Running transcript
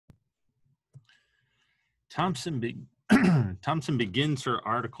Thomson begins her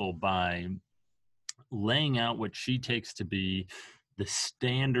article by laying out what she takes to be the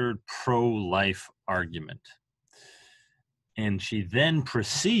standard pro-life argument. And she then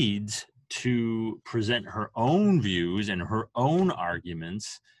proceeds to present her own views and her own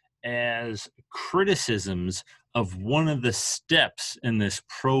arguments as criticisms of one of the steps in this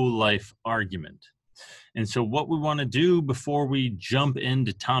pro-life argument. And so what we want to do before we jump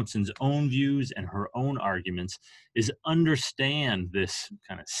into Thomson's own views and her own arguments is understand this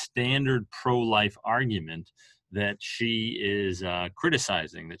kind of standard pro-life argument that she is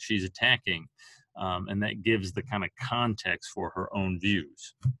criticizing, that she's attacking, and that gives the kind of context for her own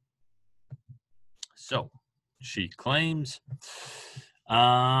views. So she claims,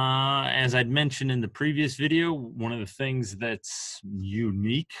 as I'd mentioned in the previous video, one of the things that's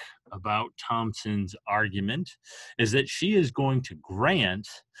unique about Thomson's argument is that she is going to grant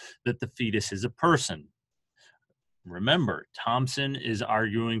that the fetus is a person. Remember, Thomson is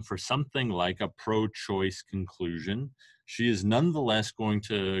arguing for something like a pro-choice conclusion. She is nonetheless going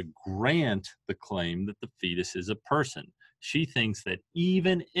to grant the claim that the fetus is a person. She thinks that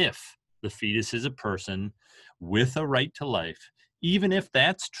even if the fetus is a person with a right to life, even if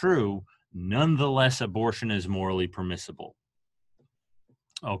that's true, nonetheless, abortion is morally permissible.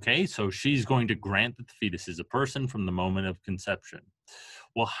 Okay, so she's going to grant that the fetus is a person from the moment of conception.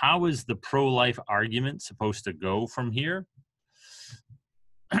 Well, how is the pro-life argument supposed to go from here?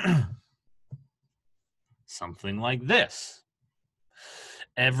 Something like this.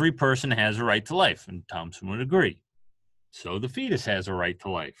 Every person has a right to life, and Thomson would agree. So the fetus has a right to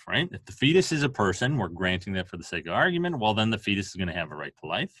life, right? If the fetus is a person, we're granting that for the sake of argument, well, then the fetus is going to have a right to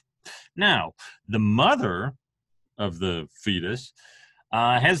life. Now, the mother of the fetus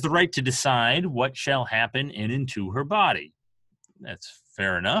has the right to decide what shall happen in and to her body. That's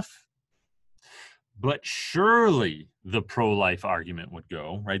fair enough. But surely the pro-life argument would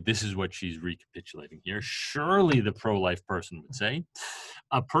go, right? This is what she's recapitulating here. Surely the pro-life person would say,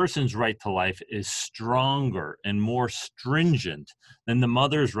 a person's right to life is stronger and more stringent than the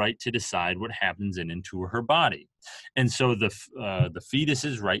mother's right to decide what happens in and to her body. And so the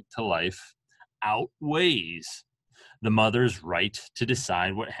fetus's right to life outweighs the mother's right to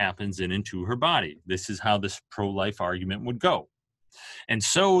decide what happens in and to her body. This is how this pro-life argument would go. And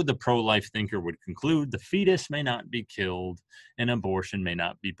so the pro-life thinker would conclude the fetus may not be killed and abortion may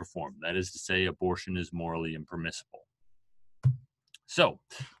not be performed. That is to say, abortion is morally impermissible. So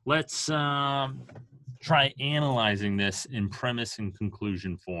let's try analyzing this in premise and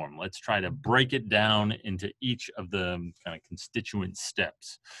conclusion form. Let's try to break it down into each of the kind of constituent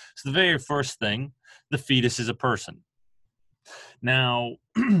steps. So the very first thing, the fetus is a person. Now,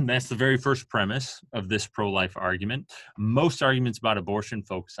 that's the very first premise of this pro-life argument. Most arguments about abortion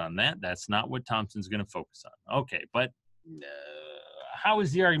focus on that. That's not what Thomson's going to focus on. Okay, but how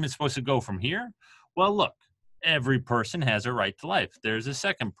is the argument supposed to go from here? Well, look, every person has a right to life. There's a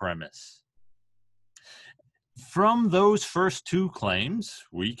second premise. From those first two claims,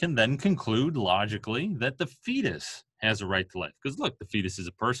 we can then conclude logically that the fetus has a right to life. Because look, the fetus is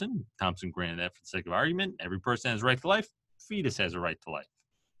a person. Thomson granted that for the sake of argument. Every person has a right to life. Fetus has a right to life.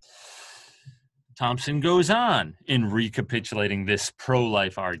 Thomson goes on in recapitulating this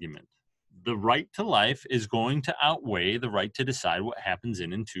pro-life argument. The right to life is going to outweigh the right to decide what happens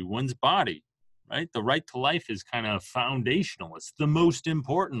in and to one's body, right? The right to life is kind of foundational. It's the most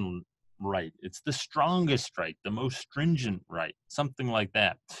important right. It's the strongest right, the most stringent right, something like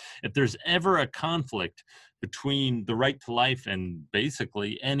that. If there's ever a conflict between the right to life and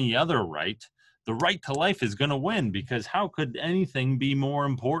basically any other right, the right to life is going to win, because how could anything be more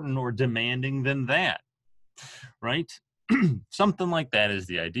important or demanding than that, right? Something like that is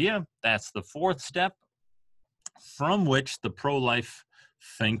the idea. That's the fourth step, from which the pro-life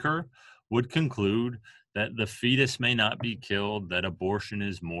thinker would conclude that the fetus may not be killed, that abortion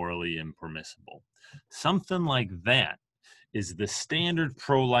is morally impermissible. Something like that is the standard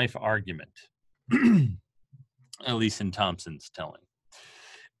pro-life argument, at least in Thomson's telling.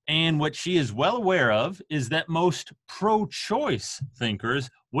 And what she is well aware of is that most pro-choice thinkers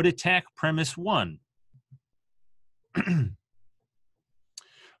would attack premise one.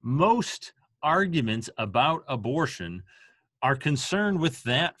 Most arguments about abortion are concerned with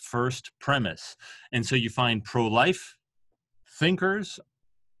that first premise. And so you find pro-life thinkers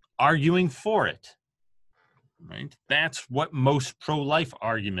arguing for it, right? That's what most pro-life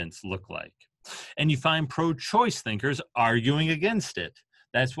arguments look like. And you find pro-choice thinkers arguing against it.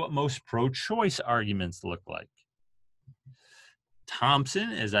 That's what most pro-choice arguments look like. Thomson,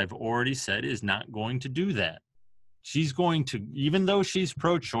 as I've already said, is not going to do that. She's going to, even though she's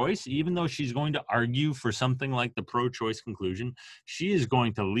pro-choice, even though she's going to argue for something like the pro-choice conclusion, she is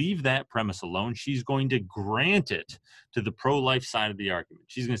going to leave that premise alone. She's going to grant it to the pro-life side of the argument.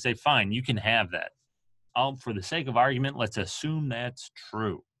 She's going to say, fine, you can have that. For the sake of argument, let's assume that's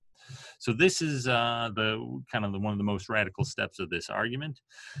true. So this is the kind of one of the most radical steps of this argument.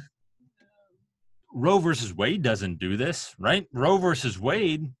 Roe versus Wade doesn't do this, right? In Roe versus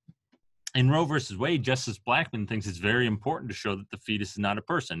Wade, Justice Blackmun thinks it's very important to show that the fetus is not a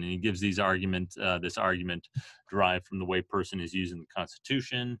person, and he gives this argument derived from the way person is used in the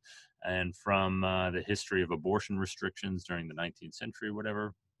Constitution and from the history of abortion restrictions during the 19th century, or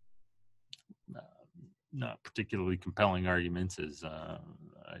whatever. Not particularly compelling arguments, as I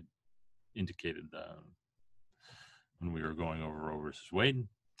indicated when we were going over Roe versus Wade.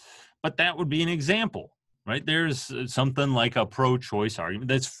 But that would be an example, right? There's something like a pro-choice argument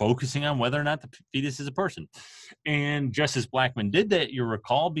that's focusing on whether or not the fetus is a person. And Justice Blackmun did that, you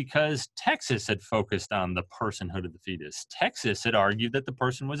recall, because Texas had focused on the personhood of the fetus. Texas had argued that the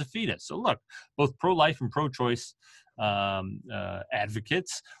person was a fetus. So look, both pro-life and pro-choice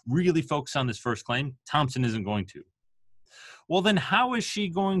advocates really focus on this first claim. Thomson isn't going to. Well, then how is she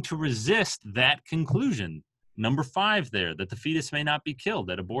going to resist that conclusion? Number 5 there, that the fetus may not be killed,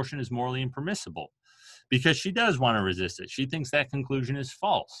 that abortion is morally impermissible, because she does want to resist it. She thinks that conclusion is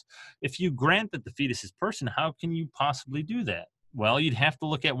false. If you grant that the fetus is person, how can you possibly do that? Well, you'd have to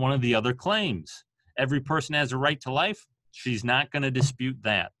look at one of the other claims. Every person has a right to life. She's not going to dispute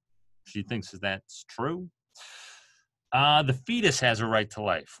that. She thinks that's true. The fetus has a right to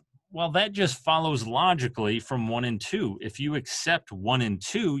life. Well, that just follows logically from 1 and 2. If you accept 1 and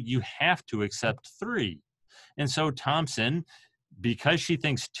 2, you have to accept 3. And so Thomson, because she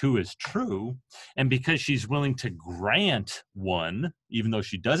thinks 2 is true, and because she's willing to grant 1, even though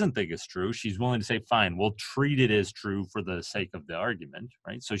she doesn't think it's true, she's willing to say, fine, we'll treat it as true for the sake of the argument,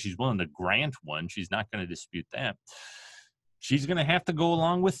 right? So she's willing to grant 1. She's not going to dispute that. She's going to have to go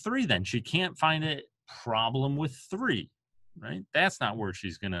along with 3 then. She can't find a problem with 3, right? That's not where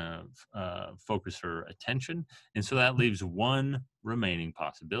she's going to focus her attention. And so that leaves 1 remaining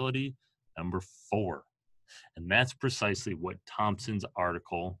possibility, number 4. And that's precisely what Thomson's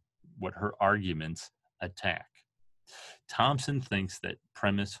article, what her arguments attack. Thomson thinks that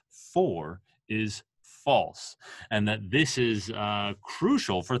premise 4 is false, and that this is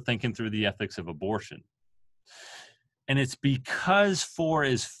crucial for thinking through the ethics of abortion. And it's because 4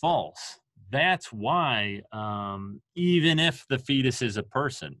 is false. That's why even if the fetus is a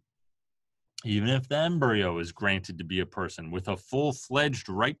person, even if the embryo is granted to be a person with a full-fledged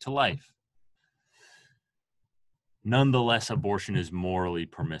right to life, nonetheless, abortion is morally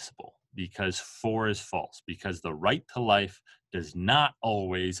permissible because 4 is false, because the right to life does not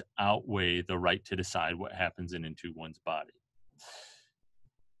always outweigh the right to decide what happens in and into one's body.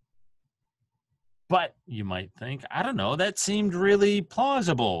 But you might think, I don't know, that seemed really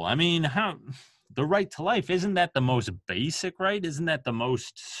plausible. I mean, the right to life, isn't that the most basic right? Isn't that the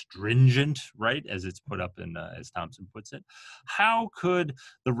most stringent right, as it's put up in, as Thomson puts it? How could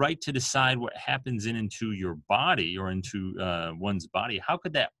the right to decide what happens in into your body or into one's body, how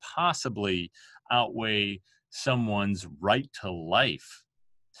could that possibly outweigh someone's right to life?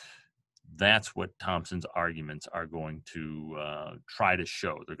 That's what Thomson's arguments are going to try to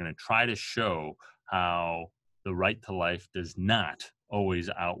show. They're going to try to show how the right to life does not always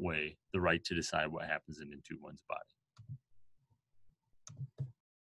outweigh the right to decide what happens in and into one's body.